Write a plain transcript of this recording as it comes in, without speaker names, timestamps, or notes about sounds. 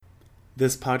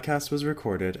This podcast was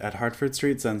recorded at Hartford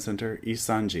Street Zen Center, East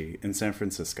Sanji in San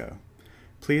Francisco.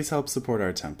 Please help support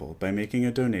our temple by making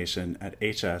a donation at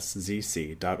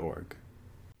hszc.org.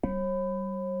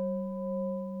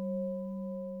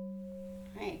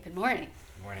 Right, good morning.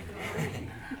 Good morning.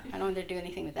 I don't want to do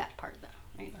anything with that part, though.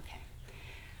 Right? Okay.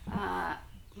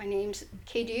 My name's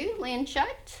Keiryu, Liên,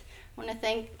 Shutt. I want to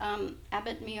thank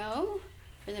Abbot Mio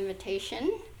for the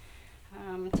invitation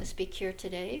to speak here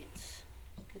today. It's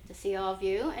good to see all of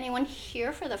you. Anyone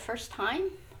here for the first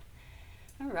time?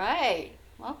 All right,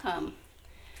 welcome.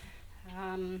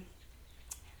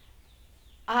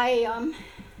 I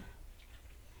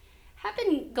have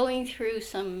been going through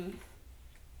some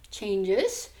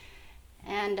changes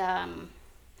and a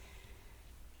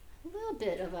little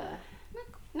bit of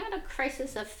not a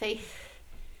crisis of faith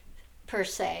per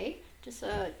se, just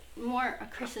a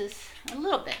crisis, a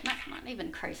little bit, not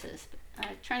even crisis,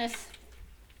 but trying to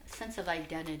sense of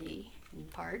identity in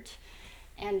part.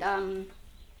 And I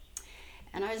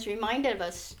was reminded of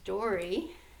a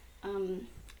story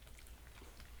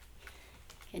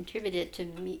contributed to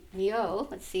Mio,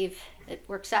 let's see if it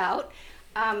works out,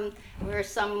 where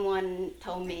someone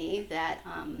told me that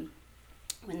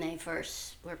when they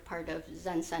first were part of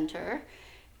Zen Center,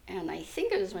 and I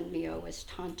think it was when Mio was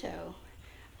Tonto,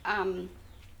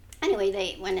 anyway,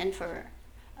 they went in for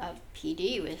a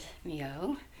PD with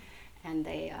Mio, and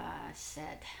they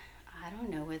said, I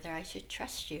don't know whether I should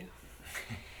trust you.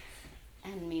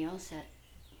 And Mio said,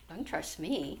 don't trust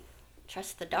me,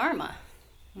 trust the Dharma.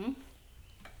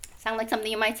 Sound like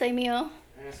something you might say, Mio?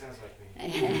 That sounds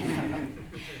like me.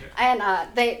 And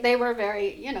they were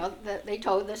very, they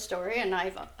told the story, and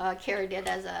I've carried it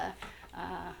as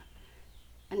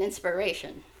an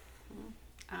inspiration.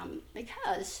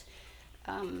 Because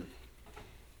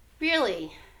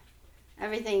really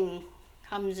everything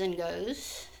comes and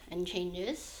goes and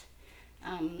changes,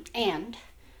 and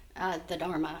the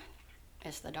Dharma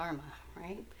is the Dharma,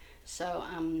 right? So,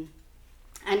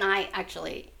 and I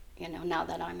actually, now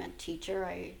that I'm a teacher,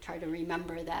 I try to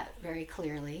remember that very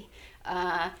clearly,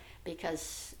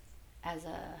 because as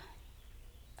a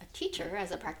teacher,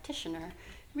 as a practitioner,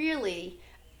 really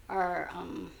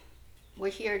we're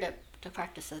here to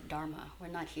practice the Dharma. We're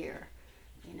not here,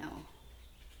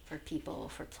 for people,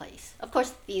 for place. Of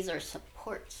course, these are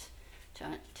supports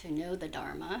to know the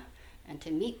Dharma and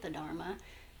to meet the Dharma,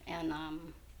 and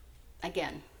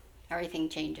again, everything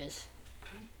changes.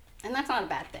 And that's not a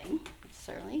bad thing,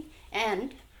 necessarily.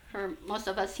 And for most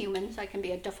of us humans, that can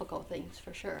be a difficult thing,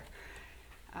 for sure.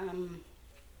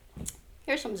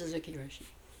 Here's some Suzuki Roshi.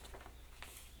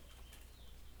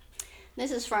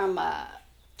 This is from a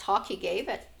talk he gave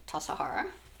at Tassajara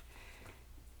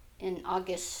in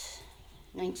August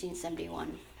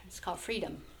 1971. It's called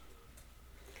Freedom.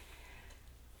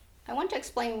 I want to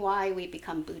explain why we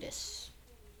become Buddhists.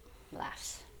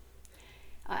 Laughs.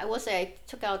 I will say I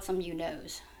took out some you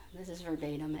knows. This is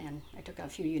verbatim, and I took out a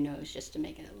few you knows just to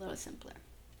make it a little simpler.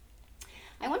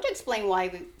 I want to explain why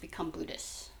we become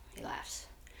Buddhists, he laughs,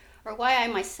 or why I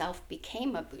myself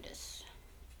became a Buddhist.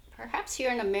 Perhaps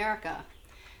here in America,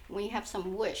 when you have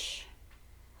some wish,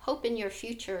 hope in your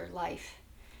future life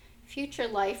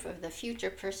of the future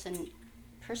person,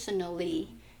 personally,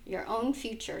 your own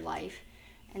future life,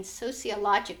 and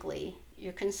sociologically,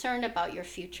 you're concerned about your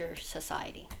future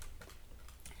society.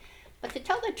 But to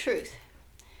tell the truth,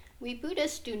 we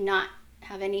Buddhists do not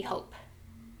have any hope.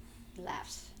 He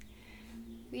laughs.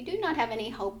 We do not have any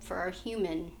hope for our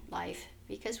human life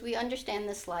because we understand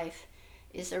this life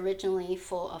is originally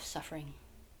full of suffering.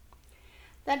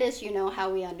 That is,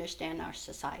 how we understand our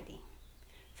society.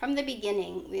 From the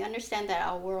beginning, we understand that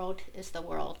our world is the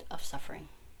world of suffering.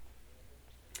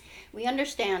 We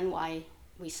understand why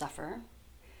we suffer.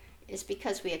 It's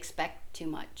because we expect too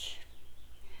much.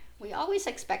 We always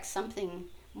expect something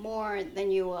more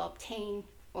than you will obtain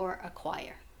or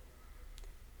acquire.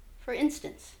 For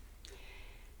instance,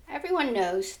 everyone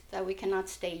knows that we cannot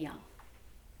stay young,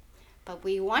 but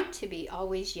we want to be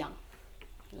always young.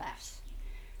 He laughs.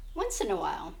 Once in a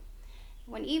while,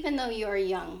 even though you are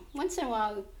young, once in a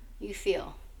while you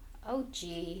feel, oh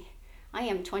gee, I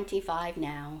am 25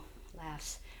 now.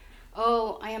 Laughs.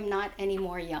 Oh, I am not any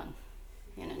more young.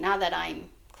 Now that I'm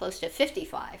close to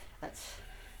 55, that's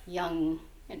young,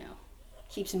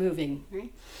 keeps moving,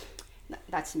 right?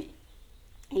 That's me.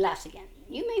 He laughs again.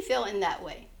 You may feel in that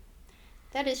way.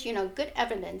 That is, good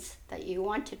evidence that you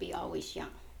want to be always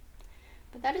young.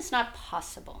 But that is not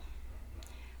possible.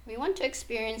 We want to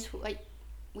experience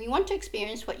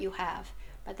what you have,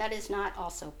 but that is not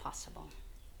also possible.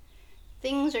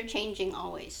 Things are changing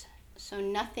always, so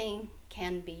nothing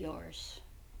can be yours.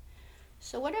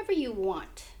 So whatever you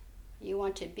want, you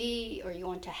want to be, or you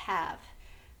want to have,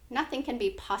 nothing can be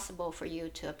possible for you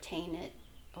to obtain it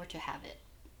or to have it.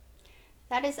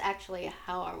 That is actually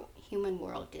how our human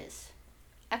world is.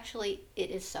 Actually, it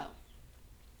is so.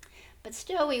 But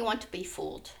still, we want to be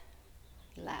fooled.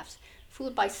 He laughs.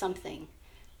 Fooled by something.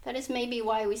 That is maybe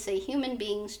why we say human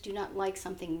beings do not like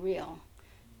something real,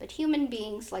 but human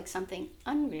beings like something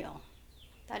unreal.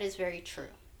 That is very true.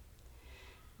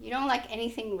 You don't like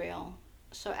anything real,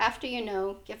 so after you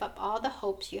know, give up all the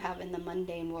hopes you have in the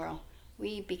mundane world.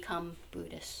 We become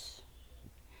Buddhists.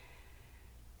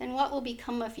 Then what will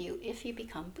become of you if you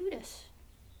become Buddhists?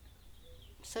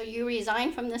 So you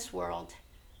resign from this world.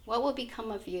 What will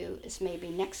become of you is maybe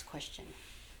next question.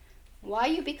 Why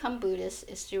you become Buddhist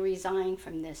is to resign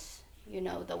from this,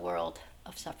 the world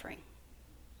of suffering.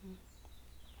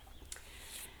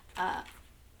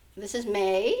 This is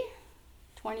May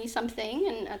 20-something,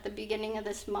 and at the beginning of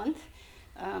this month,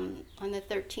 on the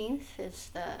 13th, is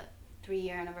the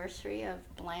 3-year anniversary of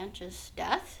Blanche's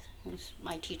death, who's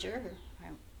my teacher, who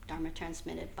I'm Dharma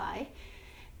transmitted by.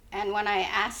 And when I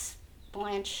asked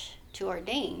Blanche to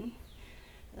ordain,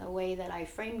 the way that I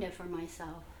framed it for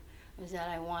myself was that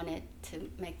I wanted to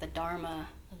make the Dharma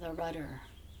the rudder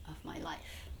of my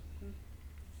life.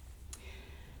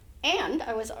 And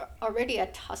I was already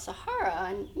at Tassajara,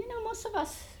 and most of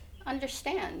us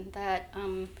understand that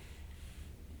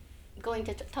going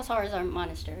to Tassajara is our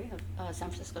monastery of San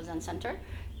Francisco Zen Center,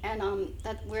 and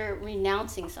that we're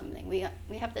renouncing something.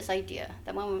 We have this idea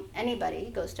that when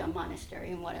anybody goes to a monastery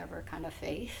in whatever kind of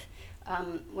faith,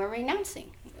 we're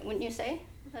renouncing. Wouldn't you say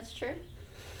that's true?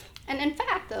 And in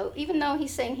fact, though, even though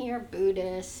he's saying here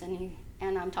Buddhists, and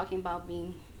I'm talking about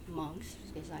being monks,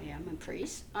 because I am a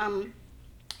priest,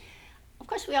 of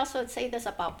course we also say this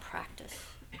about practice.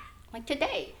 Like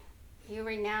today, you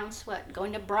renounce what?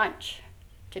 Going to brunch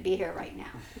to be here right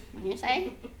now. When you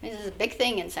say, this is a big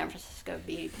thing in San Francisco,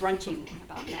 be brunching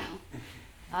about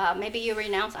now. Maybe you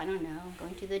renounce, I don't know,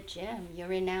 going to the gym. You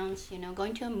renounce,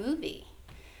 going to a movie.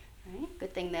 Right?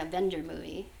 Good thing the Avenger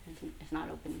movie is not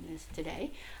open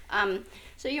today.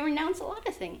 So you renounce a lot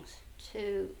of things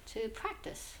to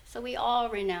practice. So we all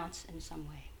renounce in some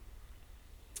way.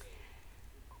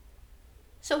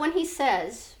 So when he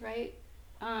says, right,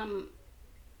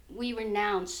 we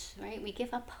renounce, right, we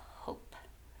give up hope.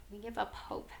 We give up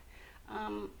hope.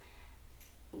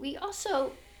 We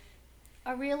also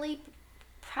are really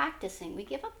practicing. We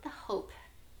give up the hope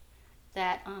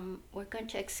that we're going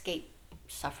to escape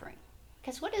suffering.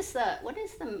 Because what is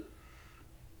the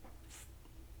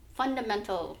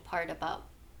fundamental part about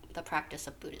the practice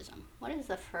of Buddhism? What is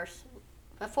the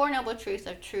Four Noble Truths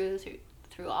are true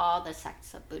through all the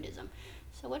sects of Buddhism.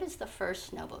 So what is the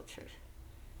first noble truth?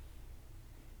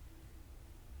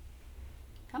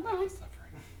 Come on.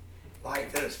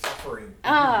 Life is suffering.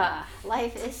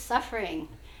 Life is suffering.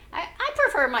 I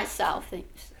prefer myself,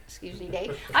 excuse me,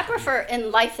 Dave. I prefer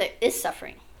in life there is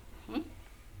suffering.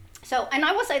 So, and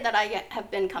I will say that I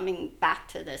have been coming back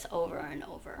to this over and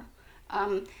over.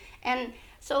 And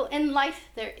so in life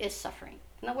there is suffering.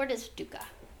 And the word is dukkha.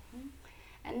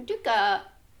 And dukkha,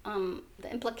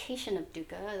 the implication of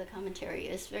dukkha, the commentary,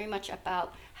 is very much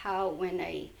about how when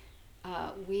a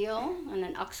wheel and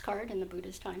an ox cart, in the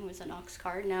Buddha's time was an ox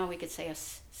cart, now we could say a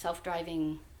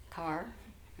self-driving car,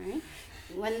 right?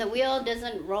 When the wheel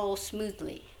doesn't roll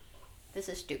smoothly, this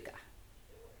is dukkha.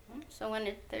 So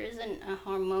when there isn't a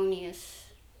harmonious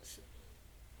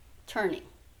turning.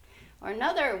 Or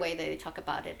another way they talk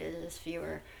about it is if you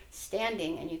were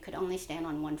standing and you could only stand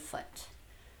on one foot.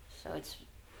 So it's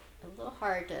a little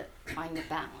hard to find the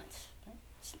balance. Right?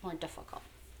 It's more difficult.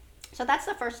 So that's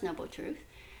the first noble truth.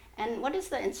 And what is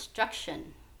the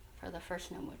instruction for the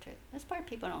first noble truth? This part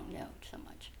people don't know so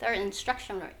much. There are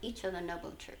instructions for each of the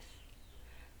noble truths.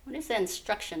 What is the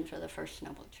instruction for the first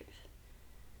noble truth?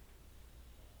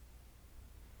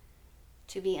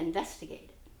 To be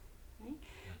investigated. Right?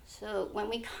 So when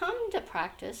we come to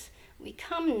practice, we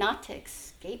come not to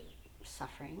escape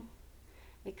suffering.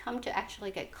 We come to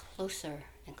actually get closer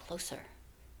and closer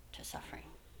to suffering.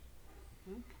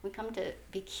 We come to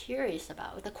be curious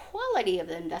about it. The quality of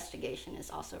the investigation is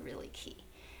also really key.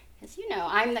 Because,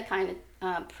 I'm the kind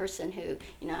of person who,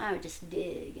 I would just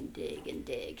dig and dig and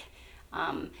dig.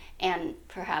 And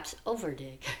perhaps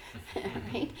over-dig.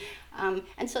 Right?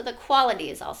 And so the quality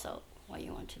is also what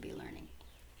you want to be learning.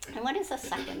 And what is the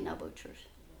second noble truth?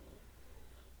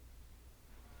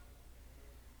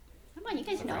 Come on, you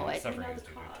guys know it. Suffering is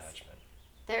due to attachment.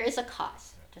 There is a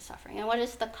cause to suffering. And what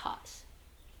is the cause?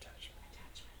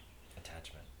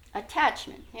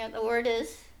 Attachment. The word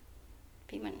is,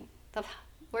 the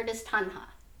word is tanha.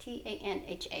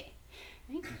 Tanha.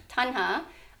 Right? Tanha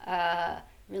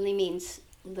really means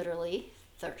literally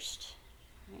thirst.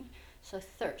 Right? So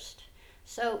thirst.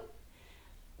 So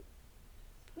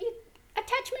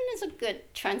attachment is a good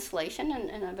translation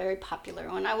and a very popular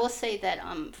one. I will say that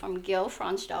from Gil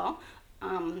Fronsdal,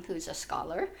 who's a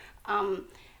scholar,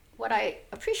 what I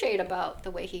appreciate about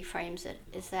the way he frames it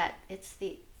is that it's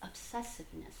the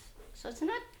obsessiveness. So it's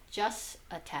not just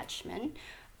attachment,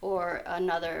 or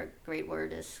another great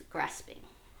word is grasping.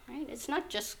 Right? It's not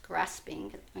just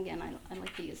grasping. Again, I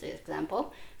like to use the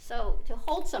example. So to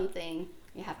hold something,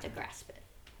 you have to grasp it.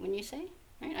 When you say,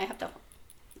 right?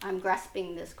 I'm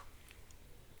grasping this,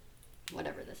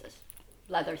 whatever this is,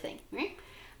 leather thing, right?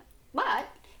 But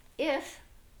if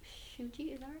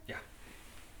Shuji, is that right? Yeah.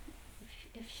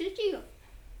 If Shuji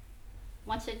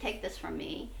wants to take this from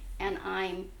me and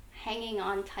I'm hanging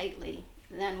on tightly,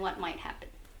 then what might happen?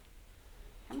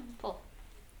 Come on, pull.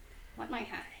 What might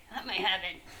happen?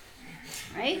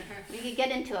 Right? We could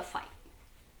get into a fight.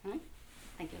 Right?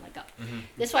 Thank you, let go. Mm-hmm.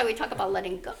 This is why we talk about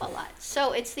letting go a lot.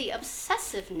 So it's the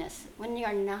obsessiveness when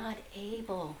you're not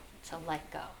able to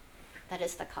let go that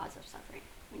is the cause of suffering.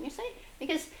 When you say,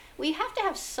 because we have to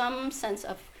have some sense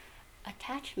of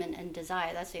attachment and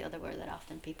desire. That's the other word that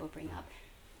often people bring up.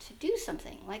 To do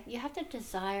something, like you have to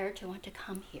desire to want to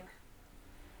come here.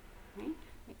 Right?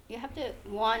 You have to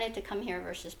want it to come here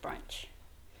versus brunch.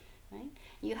 Right?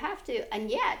 You have to, and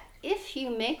yet, if you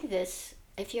make this,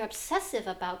 if you're obsessive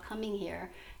about coming here,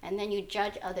 and then you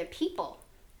judge other people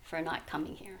for not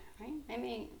coming here, right? I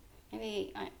mean,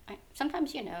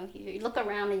 sometimes, you look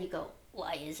around and you go,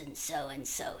 why isn't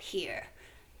so-and-so here?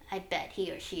 I bet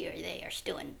he or she or they are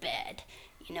still in bed,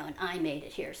 and I made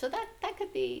it here. So that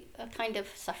could be a kind of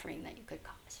suffering that you could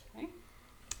cause, right?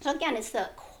 So again, it's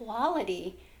the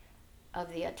quality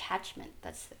of the attachment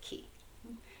that's the key.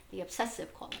 The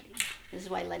obsessive quality. This is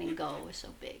why letting go is so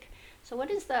big. So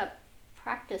what is the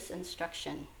practice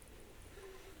instruction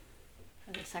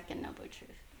for the second noble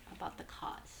truth about the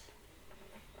cause?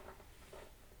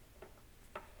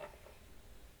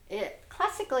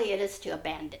 Classically, it is to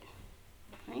abandon.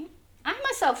 Right? I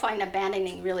myself find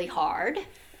abandoning really hard,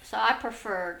 so I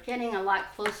prefer getting a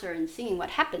lot closer and seeing what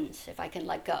happens if I can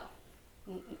let go.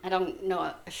 I don't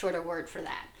know a shorter word for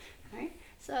that. Right?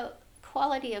 So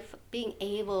quality of being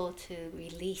able to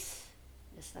release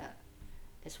is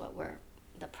what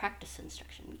the practice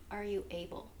instruction. Are you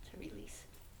able to release?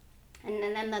 And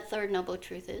then the third noble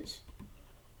truth is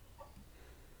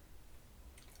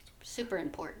super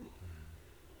important.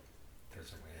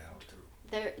 There's a way out too.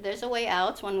 There's a way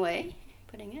out. It's one way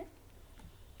putting it.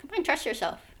 Come on, trust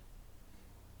yourself.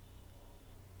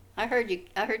 I heard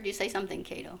you say something,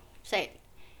 Cato. Say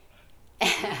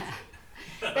it.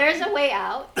 There's a way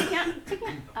out. Yeah,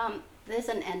 there's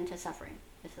an end to suffering.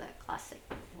 Is the classic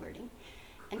wording.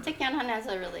 And Thich Nhat Hanh has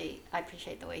I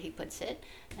appreciate the way he puts it,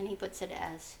 and he puts it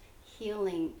as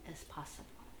healing is possible.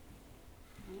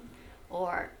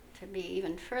 Or to be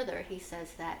even further, he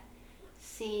says that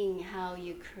seeing how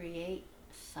you create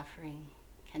suffering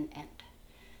can end.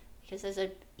 Because there's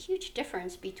a huge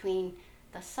difference between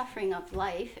the suffering of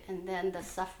life and then the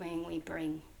suffering we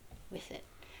bring with it.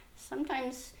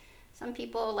 Sometimes some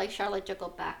people, like Charlotte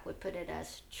Jickleback, would put it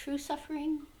as true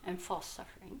suffering and false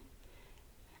suffering.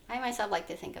 I myself like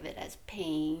to think of it as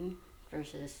pain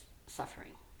versus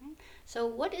suffering. Right? So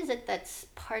what is it that's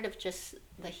part of just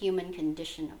the human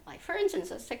condition of life? For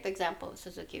instance, let's take the example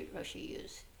Suzuki Roshi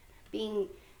used.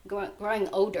 Growing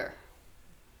older.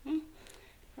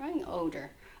 Growing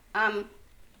older.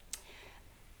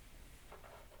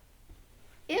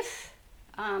 It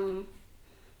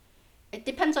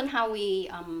depends on how we,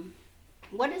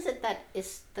 what is it that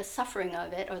is the suffering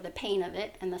of it, or the pain of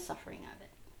it, and the suffering of it.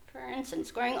 For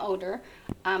instance, growing older,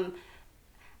 I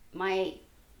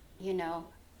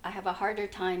have a harder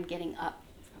time getting up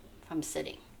from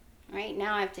sitting. Right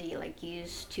now I have to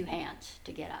use two hands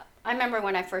to get up. I remember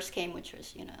when I first came, which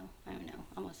was,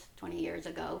 almost 20 years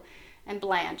ago, and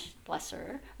Blanche, bless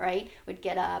her, right, would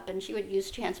get up and she would use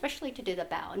two hands, especially to do the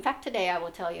bow. In fact, today I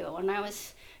will tell you, when I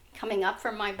was coming up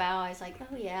from my bow, I was like,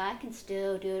 oh yeah, I can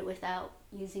still do it without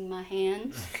using my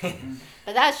hands.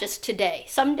 But that's just today.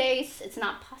 Some days it's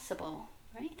not possible,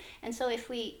 right? And so if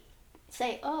we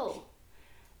say, oh,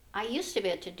 I used to be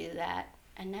able to do that,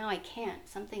 and now I can't,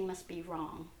 something must be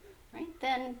wrong, right?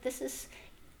 Then this is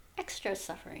extra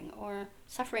suffering, or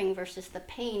suffering versus the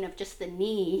pain of just the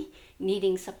knee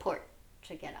needing support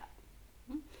to get up.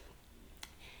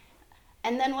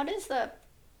 And then what is the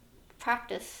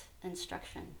practice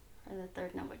instruction for the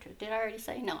third noble truth? Did I already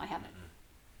say? No, I haven't.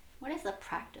 What is the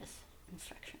practice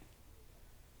instruction?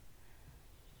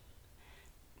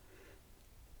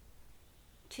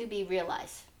 To be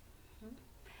realized.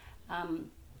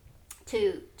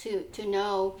 to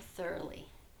know thoroughly.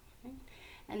 Right?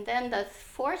 And then the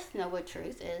fourth noble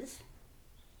truth is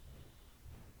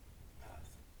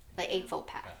the Eightfold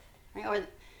Path, right? Or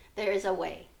there is a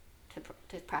way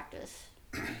to practice,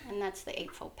 and that's the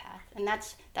Eightfold Path, and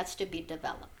that's to be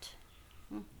developed.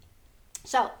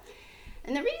 So,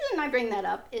 and the reason I bring that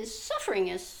up is suffering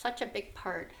is such a big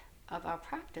part of our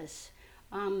practice,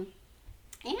 and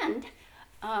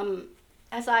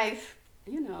as I've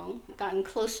gotten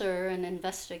closer and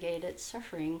investigated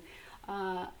suffering,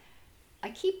 I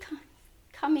keep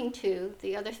coming to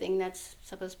the other thing that's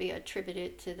supposed to be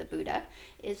attributed to the Buddha,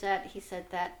 is that he said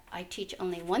that I teach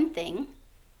only one thing,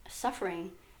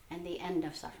 suffering and the end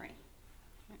of suffering.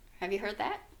 Have you heard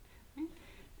that?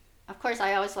 Of course,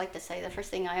 I always like to say, the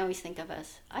first thing I always think of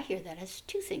is, I hear that as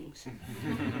two things.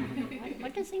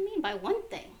 What does he mean by one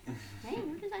thing? Right?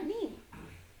 What does that mean?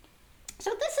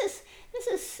 So this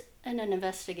is an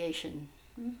investigation.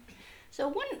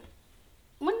 So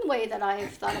one way that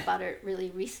I've thought about it really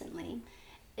recently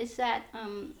is that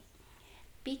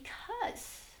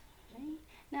because, right?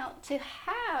 Now to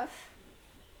have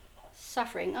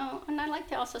suffering, and I like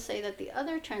to also say that the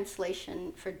other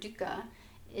translation for dukkha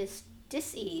is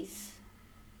dis-ease,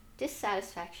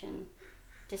 dissatisfaction,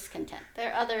 discontent.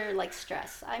 There are other like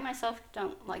stress. I myself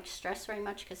don't like stress very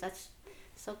much because that's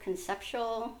so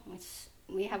conceptual.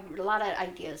 We have a lot of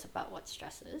ideas about what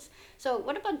stress is. So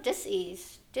what about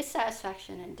dis-ease,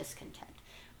 dissatisfaction, and discontent?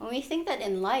 When we think that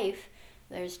in life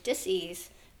there's dis-ease,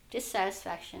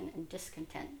 dissatisfaction, and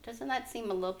discontent, doesn't that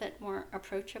seem a little bit more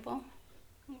approachable,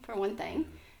 for one thing?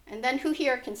 And then who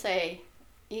here can say,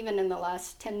 even in the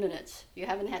last 10 minutes, you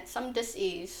haven't had some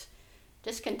dis-ease,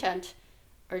 discontent,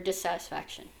 or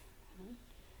dissatisfaction?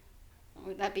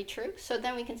 Would that be true? So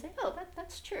then we can say, oh,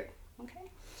 that's true.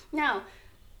 Okay. Now,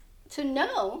 to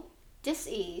know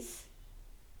dis-ease,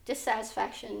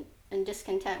 dissatisfaction, and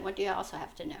discontent, what do you also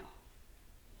have to know?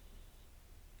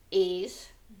 Ease,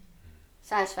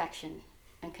 satisfaction,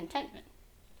 and contentment.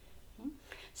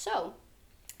 So,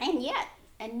 and yet,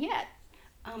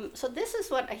 so this is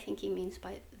what I think he means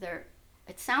by there.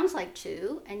 It sounds like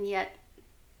two, and yet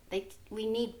we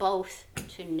need both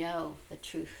to know the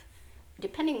truth.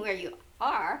 Depending where you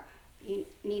are, you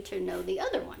need to know the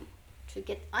other one to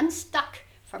get unstuck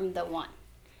from the one.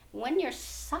 When you're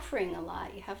suffering a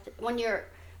lot, you have to. When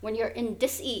you're in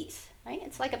dis-ease, right?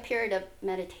 It's like a period of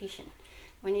meditation.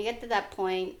 When you get to that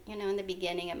point, in the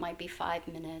beginning it might be 5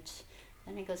 minutes,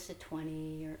 then it goes to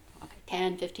 20 or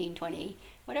 10, 15, 20,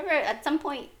 whatever. At some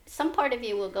point, some part of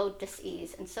you will go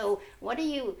dis-ease. And so, what are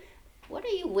you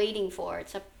waiting for?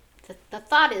 The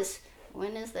thought is,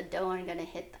 when is the doan going to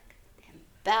hit the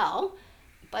bell?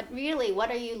 But really, what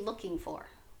are you looking for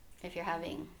if you're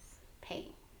having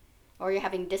pain? Or you're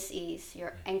having dis-ease,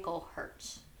 your ankle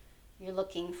hurts. You're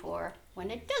looking for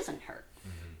when it doesn't hurt,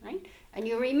 right? And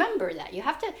you remember that. You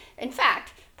have to, in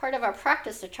fact, part of our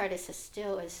practice to try to sit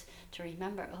still is to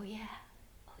remember, oh yeah,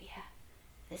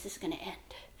 this is going to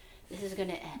end. This is going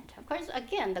to end. Of course,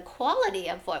 again, the quality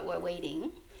of what we're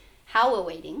waiting, how we're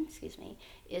waiting,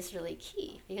 is really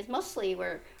key. Because mostly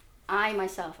I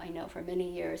know for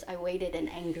many years, I waited in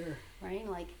anger, right?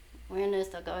 Like, when is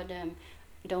the goddamn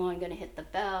doan going to hit the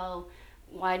bell?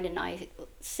 Why didn't I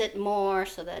sit more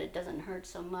so that it doesn't hurt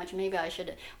so much? Maybe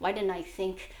why didn't I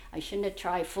think I shouldn't have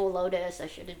tried full lotus? I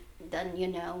should have done,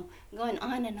 going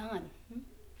on and on.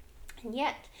 And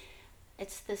yet,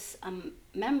 it's this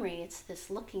memory, it's this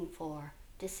looking for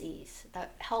dis-ease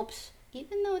that helps,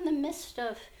 even though in the midst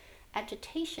of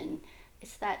agitation,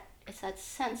 it's that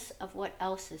sense of what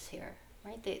else is here,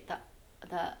 right?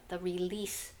 The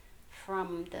release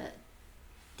from the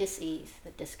dis-ease,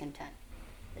 the discontent,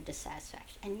 the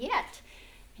dissatisfaction. And yet,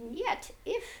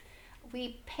 if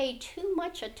we pay too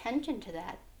much attention to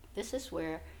that, this is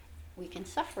where we can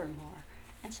suffer more.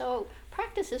 And so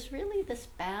practice is really this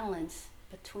balance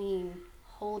between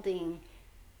holding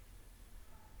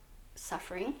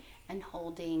suffering and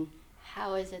holding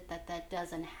how is it that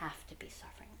doesn't have to be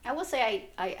suffering. I will say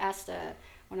I asked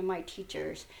one of my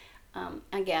teachers,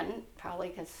 again,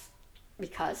 probably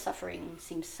because suffering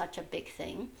seems such a big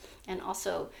thing, and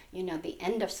also, the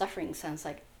end of suffering sounds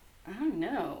like, I don't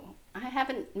know, I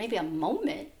haven't, maybe a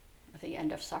moment of the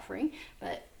end of suffering,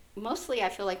 but mostly I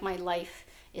feel like my life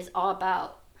is all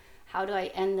about how do I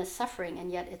end the suffering,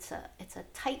 and yet it's a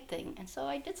tight thing. And so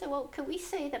I did say, well, could we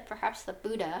say that perhaps the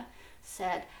Buddha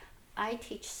said, I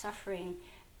teach suffering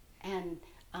and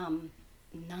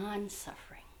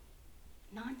non-suffering.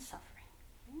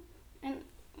 And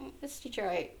this teacher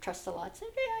I trust a lot said,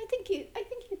 yeah, I think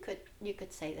you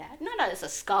could say that. Not as a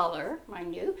scholar,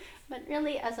 mind you, but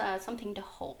really as something to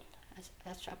hold.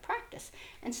 That's our practice.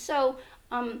 And so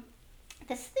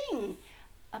this thing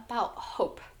about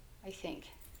hope, I think,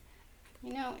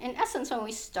 in essence, when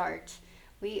we start,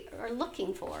 we are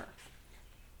looking for,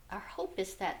 our hope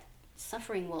is that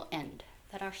suffering will end,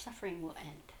 that our suffering will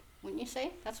end. Wouldn't you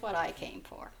say? That's what I came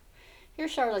for.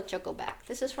 Here's Charlotte Chocoback.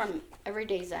 This is from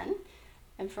Everyday Zen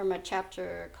and from a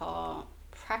chapter called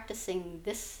Practicing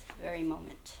This Very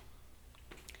Moment.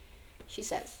 She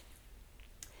says,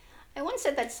 I once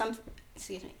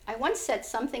said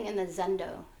something in the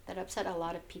Zendo that upset a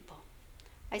lot of people.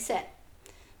 I said,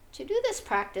 to do this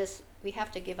practice, we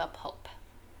have to give up hope.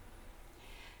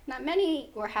 Not many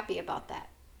were happy about that.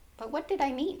 But what did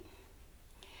I mean?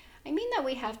 I mean that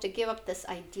we have to give up this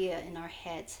idea in our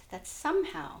heads that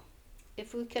somehow,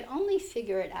 if we could only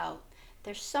figure it out,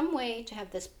 there's some way to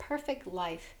have this perfect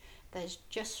life that is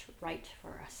just right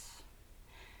for us.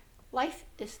 Life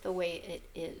is the way it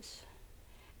is.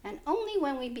 And only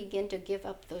when we begin to give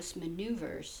up those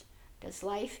maneuvers does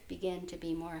life begin to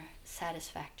be more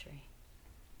satisfactory.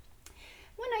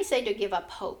 When I say to give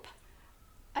up hope,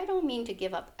 I don't mean to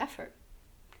give up effort.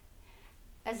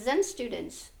 As Zen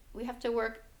students, we have to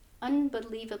work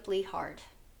unbelievably hard.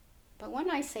 But when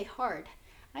I say hard,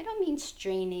 I don't mean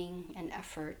straining and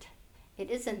effort. It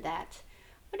isn't that.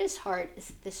 What is hard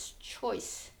is this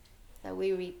choice that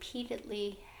we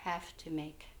repeatedly have to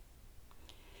make.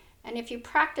 And if you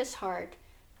practice hard,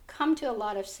 come to a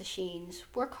lot of sessions,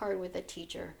 work hard with a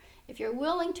teacher, if you're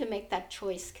willing to make that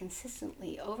choice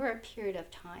consistently over a period of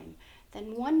time,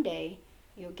 then one day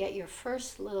you'll get your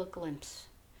first little glimpse.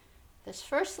 This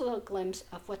first little glimpse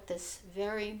of what this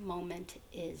very moment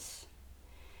is.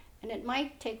 And it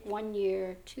might take 1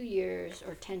 year, 2 years,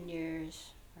 or 10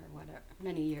 years, or whatever,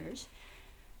 many years.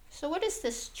 So what is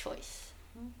this choice?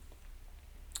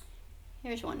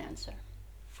 Here's one answer,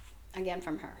 again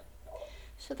from her.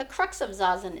 So the crux of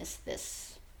Zazen is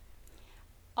this.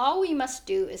 All we must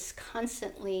do is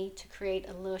constantly to create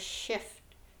a little shift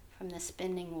from the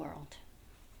spinning world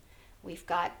we've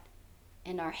got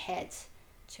in our heads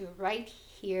to right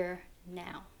here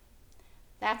now.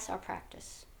 That's our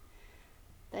practice.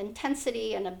 The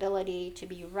intensity and ability to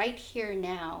be right here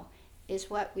now is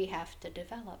what we have to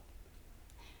develop.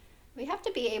 We have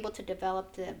to be able to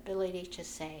develop the ability to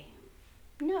say,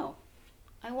 no,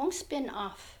 I won't spin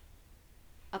off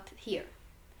up here.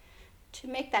 To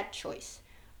make that choice.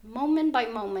 Moment by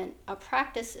moment, our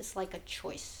practice is like a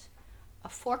choice, a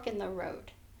fork in the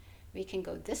road. We can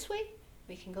go this way,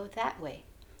 we can go that way.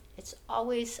 It's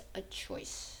always a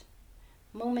choice,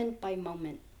 moment by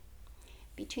moment,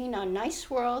 between our nice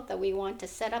world that we want to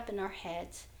set up in our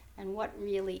heads and what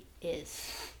really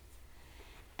is.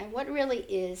 And what really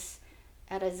is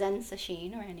at a Zen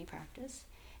sesshin or any practice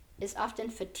is often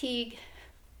fatigue,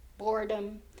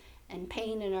 boredom, and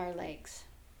pain in our legs.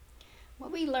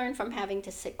 What we learn from having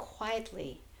to sit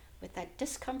quietly with that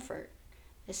discomfort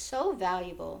is so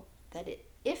valuable that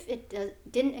if it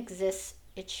didn't exist,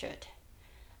 it should.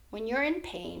 When you're in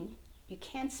pain, you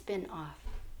can't spin off.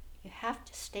 You have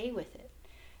to stay with it.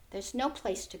 There's no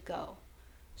place to go.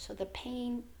 So the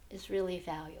pain is really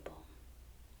valuable.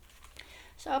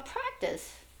 So a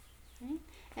practice, right?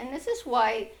 And this is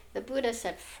why the Buddha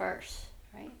said first,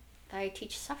 right, that I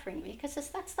teach suffering, because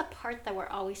that's the part that we're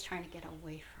always trying to get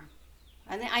away from.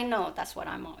 And I know that's what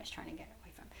I'm always trying to get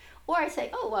away from. Or I say,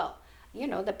 oh, well,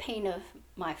 the pain of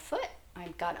my foot, I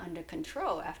got under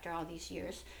control after all these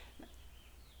years.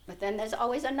 But then there's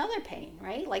always another pain,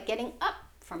 right? Like getting up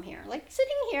from here. Like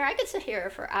sitting here, I could sit here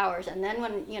for hours. And then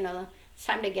when, it's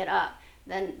time to get up,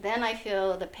 then I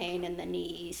feel the pain in the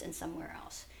knees and somewhere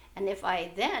else. And if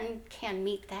I then can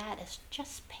meet that as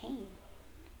just pain,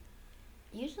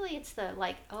 usually it's the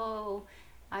like, oh,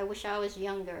 I wish I was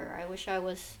younger. I wish I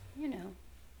was,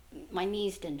 my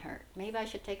knees didn't hurt. Maybe I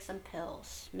should take some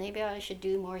pills. Maybe I should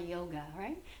do more yoga,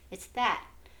 right? It's that.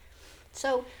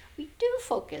 So we do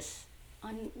focus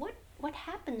on what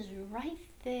happens right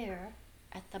there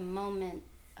at the moment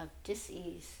of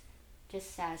dis-ease,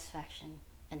 dissatisfaction,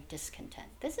 and discontent.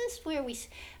 This is where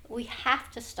we have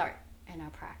to start in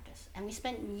our practice. And we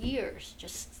spent years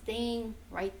just staying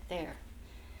right there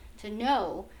to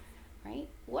know, right,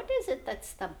 what is it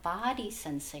that's the body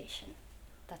sensation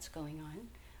that's going on?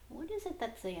 What is it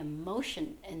that's the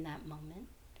emotion in that moment?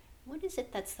 What is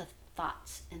it that's the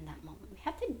thoughts in that moment? We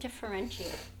have to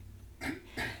differentiate.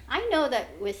 I know that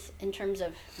in terms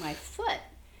of my foot,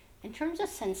 in terms of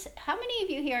how many of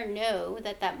you here know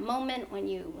that moment when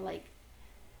you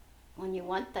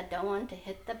don't want to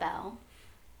hit the bell,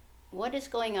 what is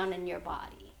going on in your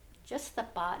body? Just the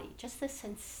body, just the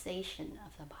sensation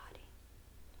of the body.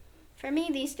 For me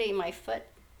these days, my foot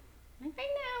Right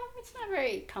now, it's not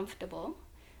very comfortable.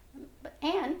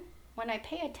 And when I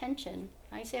pay attention,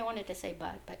 I wanted to say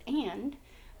but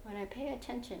when I pay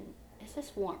attention, it's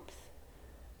this warmth.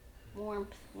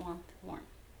 Warmth, warmth, warmth.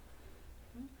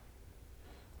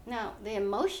 Now, the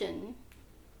emotion,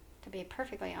 to be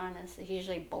perfectly honest, is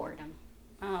usually boredom.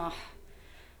 Oh,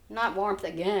 not warmth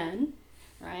again,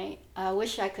 right? I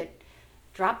wish I could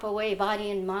drop away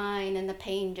body and mind and the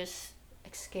pain just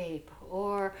escape.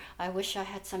 Or I wish I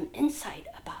had some insight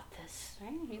about this,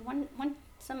 right? You want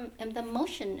some, and the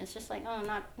emotion is just like, oh,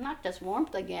 not just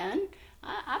warmth again.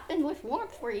 I've been with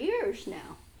warmth for years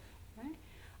now, right?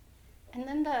 And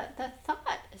then the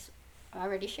thought is, I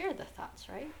already shared the thoughts,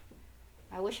 right?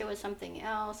 I wish it was something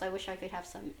else. I wish I could have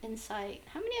some insight.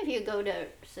 How many of you go to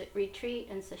retreat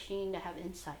and sesshin to have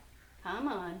insight? Come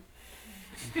on.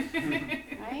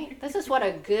 Right? This is what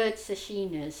a good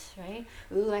sesshin is, right?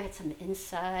 Ooh, I had some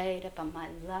insight about my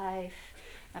life,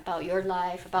 about your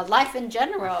life, about life in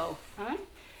general. Huh?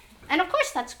 And of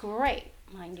course that's great,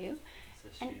 mind you.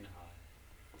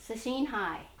 Sesshin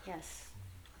high, yes.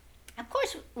 Of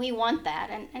course we want that,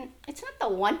 and it's not the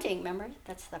wanting, remember?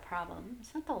 That's the problem.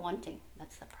 It's not the wanting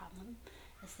that's the problem.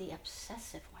 It's the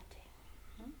obsessive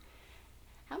wanting.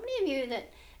 How many of you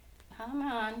that, come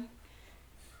on,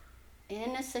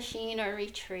 in a sesshin or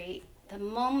retreat, the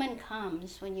moment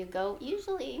comes when you go,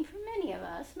 usually for many of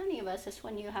us, it's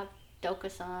when you have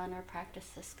dokusan or practice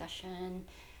discussion,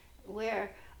 where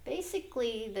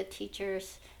basically the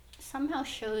teachers somehow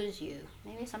shows you,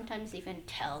 maybe sometimes even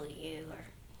tell you or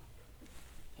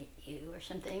hit you or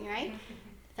something, right?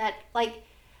 That like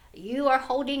you are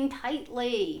holding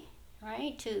tightly,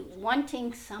 right, to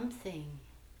wanting something,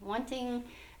 wanting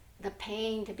the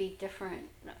pain to be different.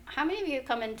 How many of you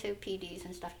come into PDs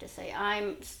and stuff to say,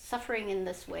 I'm suffering in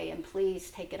this way and please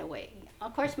take it away?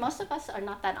 Of course, most of us are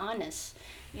not that honest.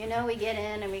 You know, we get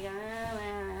in and we go,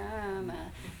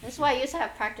 This is why I used to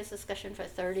have practice discussion for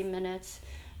 30 minutes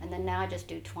and then now I just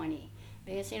do 20.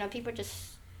 Because, you know, people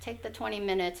just take the 20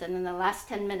 minutes and then the last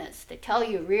 10 minutes, they tell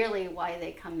you really why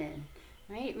they come in,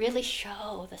 right? Really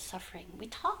show the suffering. We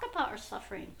talk about our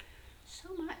suffering so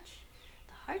much.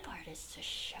 The hard part is to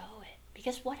show it.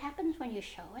 Because what happens when you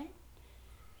show it?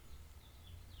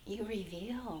 You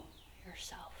reveal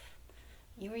yourself.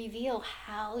 You reveal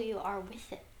how you are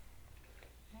with it,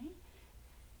 right?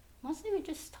 Mostly we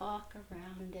just talk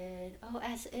around it. Oh,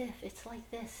 as if it's like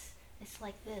this. It's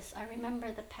like this. I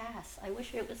remember the past. I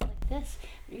wish it was like this.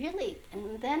 Really.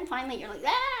 And then finally you're like,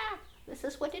 this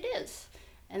is what it is.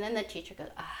 And then the teacher goes,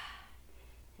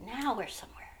 now we're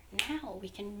somewhere. Now we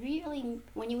can really,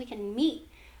 when we can meet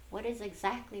what is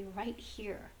exactly right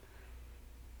here,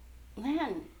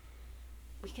 then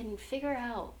we can figure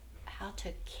out how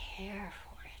to care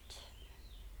for it,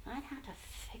 not how to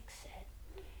fix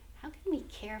it. How can we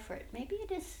care for it? Maybe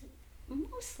it is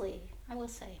mostly, I will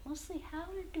say, how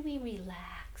do we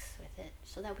relax with it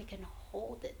so that we can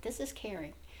hold it? This is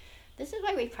caring. This is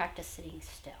why we practice sitting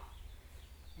still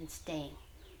and staying.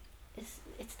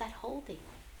 It's that holding,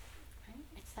 right?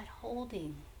 It's that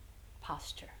holding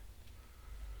posture.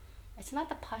 It's not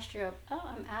the posture of,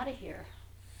 I'm out of here,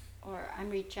 or I'm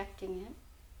rejecting it,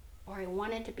 or I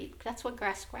want it to be. That's what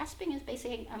grasping is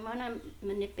basically. I want to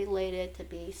manipulate it to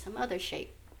be some other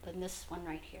shape than this one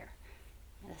right here.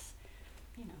 This,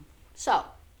 you know. So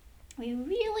we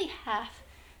really have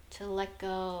to let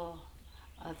go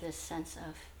of this sense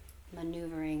of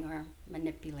maneuvering or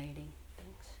manipulating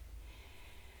things.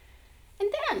 And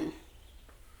then,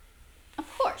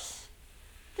 of course,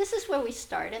 this is where we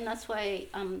start, and that's why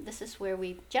this is where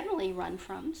we generally run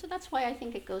from. So that's why I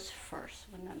think it goes first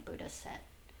when the Buddha said,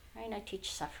 right? I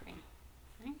teach suffering,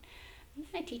 right?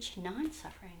 I teach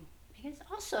non-suffering, because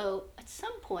also at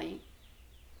some point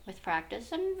with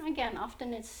practice, and again,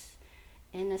 often it's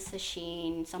in a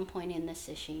sesshin, some point in the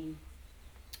sesshin,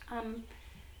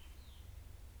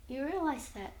 you realize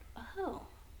that,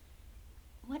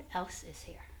 what else is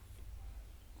here?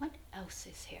 What else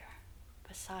is here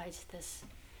besides this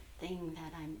thing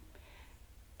that I'm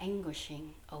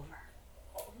anguishing over?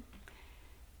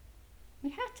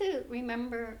 We have to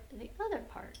remember the other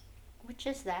part, which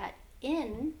is that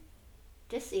in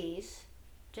dis-ease,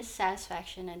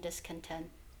 dissatisfaction and discontent,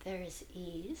 there is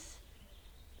ease,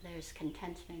 there's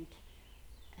contentment,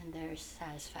 and there's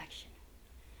satisfaction.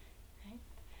 Right?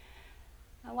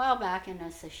 A while back in a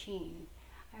sesshin,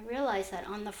 I realized that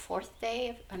on the fourth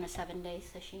day, on a 7-day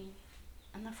sesshin,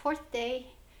 on the fourth day,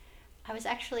 I was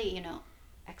actually,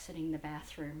 exiting the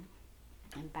bathroom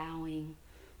and bowing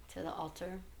to the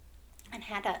altar, and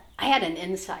I had an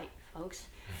insight, folks,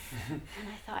 and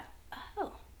I thought,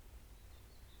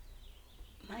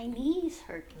 my knees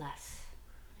hurt less.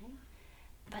 Right?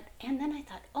 and then I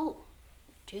thought, oh,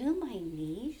 do my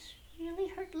knees really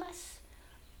hurt less?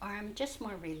 Or I'm just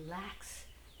more relaxed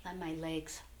than my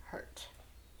legs hurt?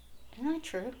 Isn't that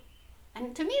true?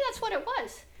 And to me, that's what it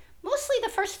was. Mostly the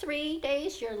first 3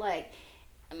 days, you're like,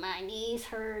 my knees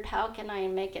hurt, how can I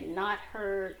make it not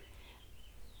hurt?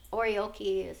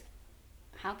 Oryoki is,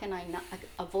 how can I not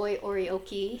avoid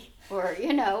oryoki? Or,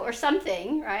 or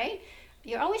something, right?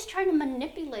 You're always trying to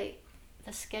manipulate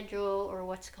the schedule or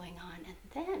what's going on. And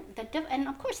then, and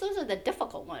of course, those are the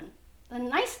difficult ones. The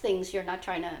nice things you're not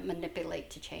trying to manipulate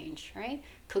to change, right?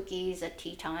 Cookies at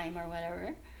tea time or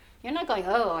whatever. You're not going,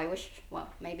 oh, I wish, well,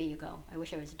 maybe you go, I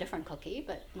wish it was a different cookie,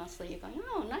 but mostly you're going,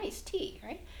 oh, nice tea,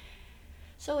 right?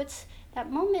 So it's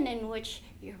that moment in which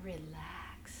you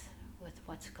relax with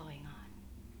what's going on.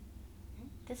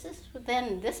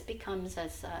 This becomes,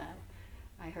 as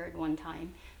I heard one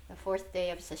time, the 4th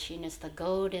day of Sesshin is the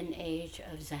golden age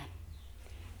of Zen.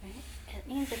 Right? It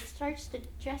means it starts to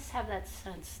just have that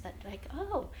sense that like,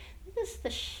 oh, this is the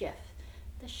shift.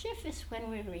 The shift is when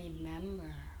we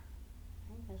remember.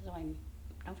 Right? So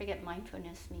don't forget,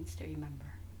 mindfulness means to remember.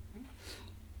 Right?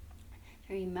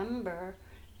 To remember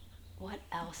what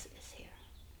else is here.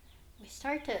 We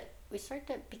start to,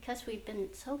 because we've been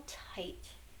so tight,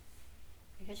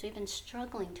 because we've been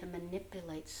struggling to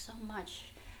manipulate so much,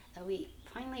 that we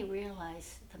finally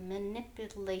realize the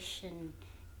manipulation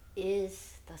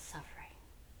is the suffering.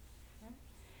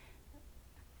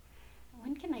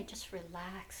 When can I just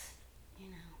relax,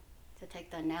 to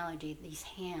take the analogy, these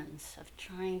hands of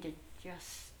trying to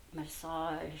just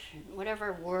massage,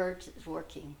 whatever word is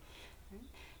working. Right?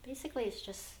 Basically, it's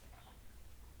just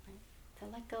to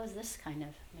let go of this kind of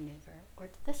maneuver or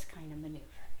this kind of maneuver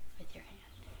with your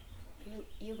hand.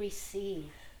 You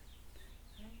receive.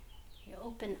 You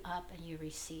open up and you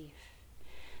receive.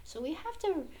 So we have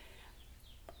to,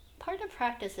 part of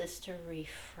practice is to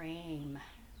reframe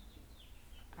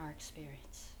our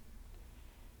experience.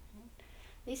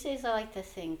 These days I like to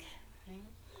think,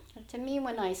 right? To me,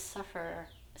 when I suffer,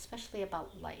 especially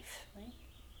about life, right?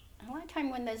 A lot of time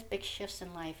when there's big shifts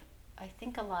in life, I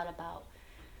think a lot about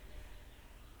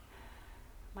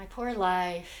my poor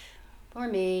life, poor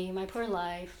me, my poor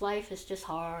life. Life is just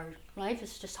hard. Life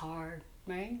is just hard,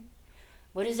 right?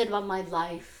 What is it about my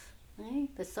life, right?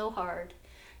 That's so hard.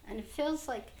 And it feels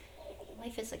like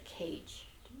life is a cage.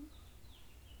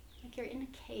 Like you're in a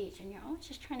cage and you're always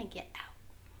just trying to get out.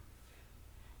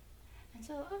 And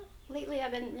so lately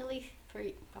I've been really, for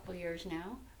a couple years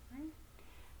now, right?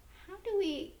 How do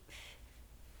we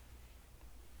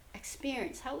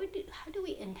experience, how do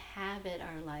we inhabit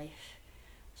our life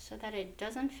so that it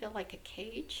doesn't feel like a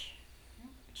cage,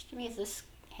 which to me is this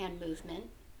hand movement,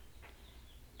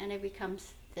 and it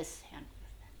becomes this hand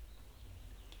movement.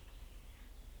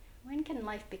 When can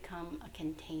life become a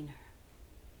container?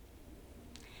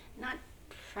 Not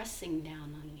pressing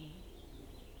down on me,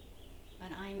 but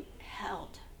I'm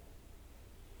held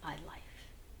by life.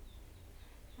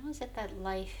 How is it that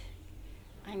life,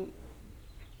 I'm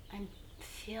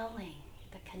feeling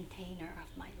the container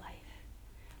of my life.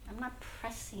 I'm not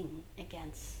pressing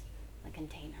against the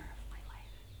container of my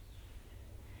life.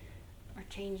 Or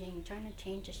trying to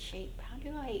change the shape. How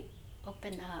do I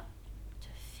open up to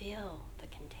feel the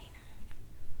container?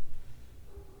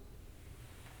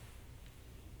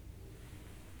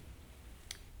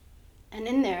 And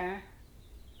in there,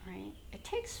 right, it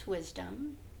takes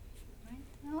wisdom, right?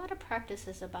 And a lot of practice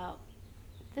is about,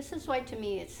 this is why to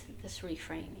me it's this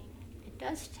reframing.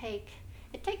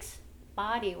 It takes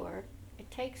body work, it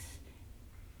takes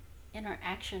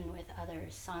interaction with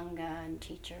others, Sangha and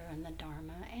teacher and the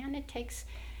Dharma, and it takes,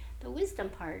 the wisdom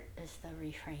part is the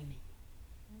reframing.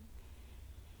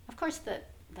 Of course the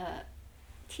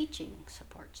teaching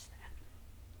supports that.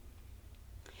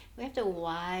 We have to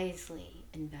wisely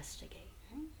investigate,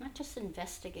 right? Not just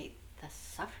investigate the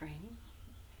suffering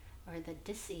or the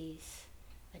dis-ease,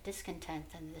 the discontent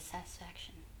and the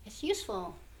dissatisfaction. It's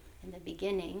useful in the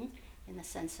beginning in the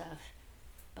sense of,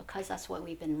 because that's what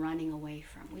we've been running away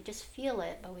from. We just feel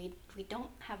it, but we don't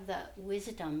have the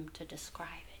wisdom to describe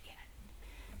it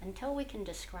yet. Until we can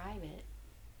describe it,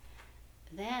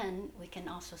 then we can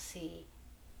also see,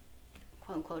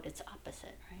 quote unquote, its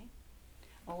opposite, right?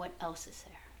 Or what else is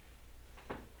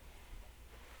there.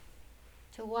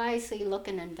 To wisely look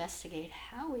and investigate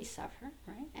how we suffer,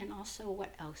 right? And also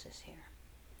what else is here.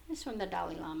 This is from the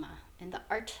Dalai Lama in The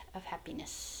Art of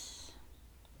Happiness.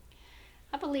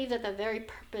 I believe that the very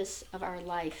purpose of our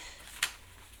life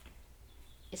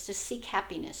is to seek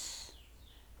happiness.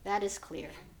 That is clear.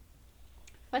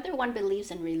 Whether one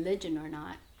believes in religion or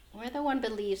not, whether one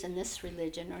believes in this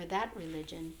religion or that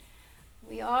religion,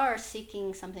 We are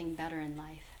seeking something better in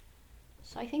life.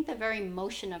 So I think the very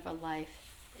motion of a life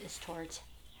is towards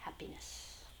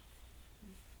happiness.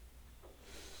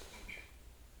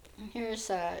 And here's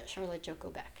Charlotte Joko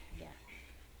back again.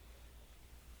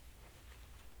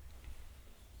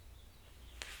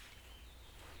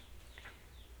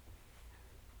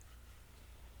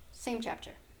 Same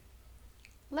chapter.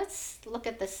 Let's look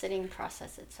at the sitting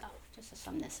process itself, just to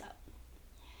sum this up.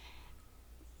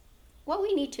 What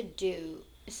we need to do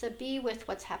is to be with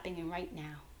what's happening right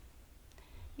now.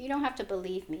 You don't have to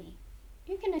believe me.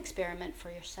 You can experiment for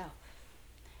yourself.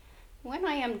 When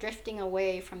I am drifting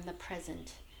away from the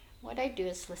present, what I do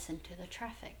is listen to the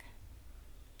traffic.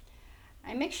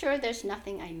 I make sure there's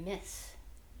nothing I miss.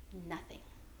 Nothing.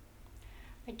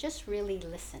 I just really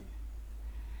listen.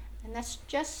 And that's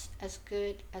just as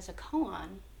good as a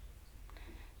koan,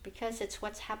 because it's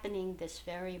what's happening this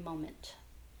very moment.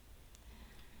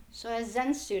 So as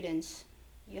Zen students,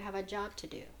 you have a job to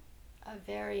do, a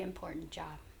very important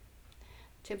job,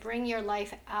 to bring your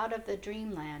life out of the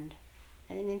dreamland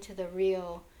and into the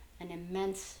real and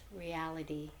immense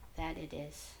reality that it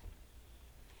is.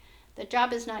 The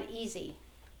job is not easy.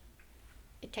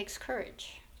 It takes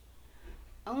courage.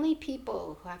 Only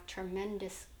people who have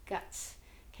tremendous guts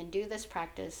can do this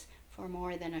practice for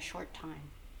more than a short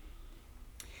time.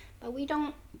 But we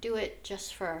don't do it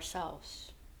just for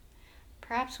ourselves.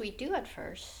 Perhaps we do at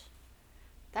first.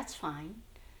 That's fine.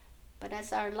 But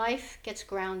as our life gets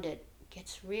grounded,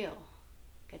 gets real,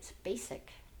 gets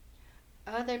basic,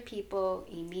 other people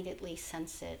immediately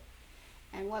sense it.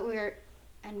 And what we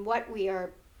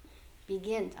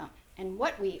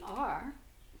are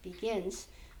begins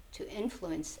to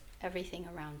influence everything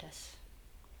around us.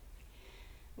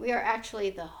 We are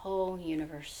actually the whole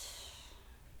universe.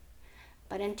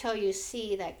 But until you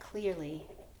see that clearly,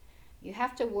 you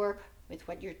have to work with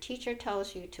what your teacher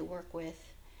tells you to work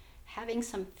with, having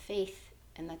some faith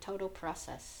in the total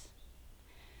process.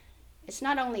 It's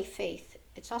not only faith,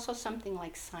 it's also something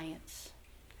like science.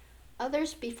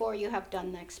 Others before you have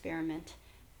done the experiment,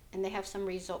 and they have some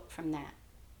result from that.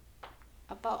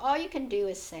 About all you can do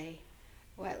is say,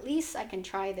 well, at least I can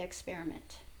try the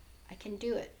experiment. I can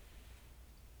do it.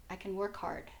 I can work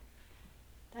hard.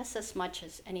 That's as much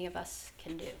as any of us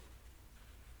can do.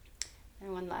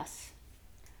 And one last.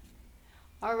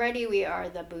 Already we are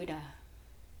the Buddha.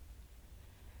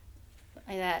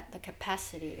 That the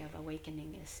capacity of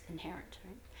awakening is inherent.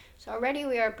 Right? So already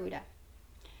we are Buddha.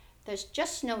 There's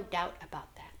just no doubt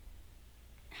about that.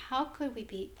 How could we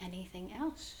be anything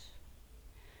else?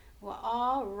 We're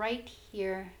all right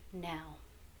here now.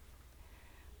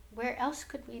 Where else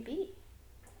could we be?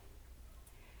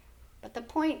 But the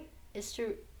point is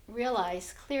to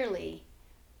realize clearly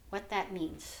what that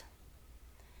means.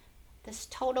 This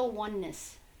total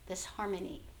oneness, this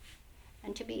harmony,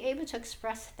 and to be able to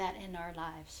express that in our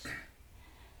lives.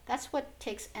 That's what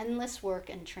takes endless work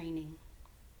and training.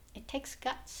 It takes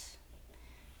guts.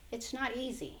 It's not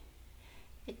easy.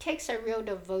 It takes a real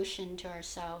devotion to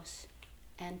ourselves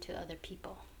and to other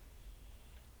people.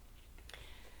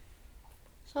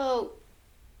 So,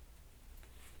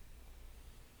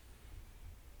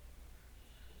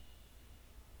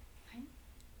 right?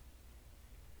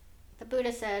 The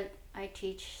Buddha said, I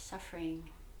teach suffering,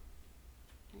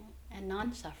 right, and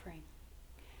non-suffering.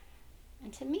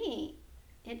 And to me,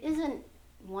 it isn't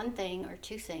one thing or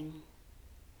two things.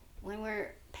 When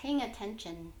we're paying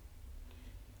attention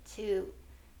to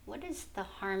what is the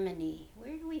harmony,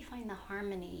 where do we find the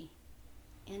harmony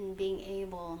in being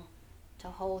able to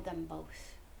hold them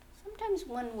both? Sometimes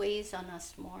one weighs on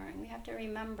us more, and we have to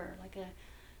remember, like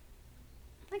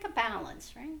a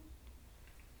balance, right?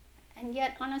 And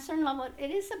yet, on a certain level, it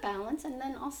is a balance. And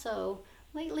then also,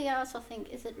 lately, I also think,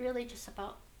 is it really just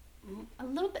about a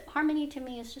little bit? Harmony to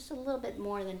me is just a little bit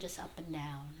more than just up and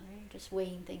down, right? Just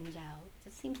weighing things out.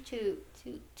 It seems too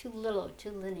little,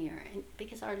 too linear, and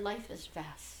because our life is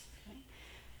vast. Right?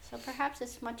 So perhaps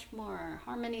it's much more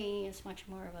harmony. Is much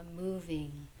more of a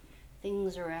moving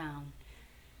things around,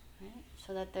 right?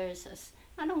 So that there's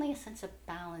not only a sense of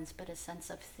balance, but a sense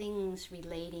of things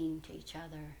relating to each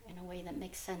other in a way that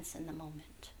makes sense in the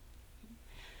moment.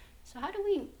 So how do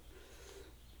we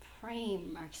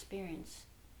frame our experience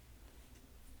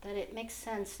that it makes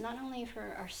sense not only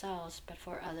for ourselves, but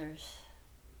for others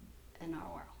in our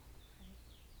world?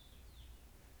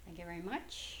 Thank you very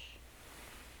much.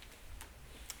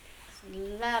 It's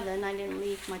 11. I didn't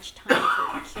leave much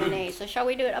time for Q&A. So shall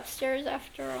we do it upstairs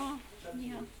after all?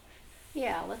 Yeah.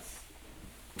 Yeah, let's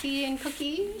tea and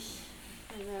cookies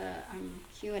for the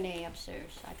Q&A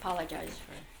upstairs. I apologize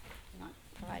for not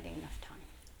providing enough time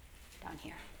down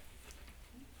here.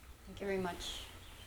 Thank you very much.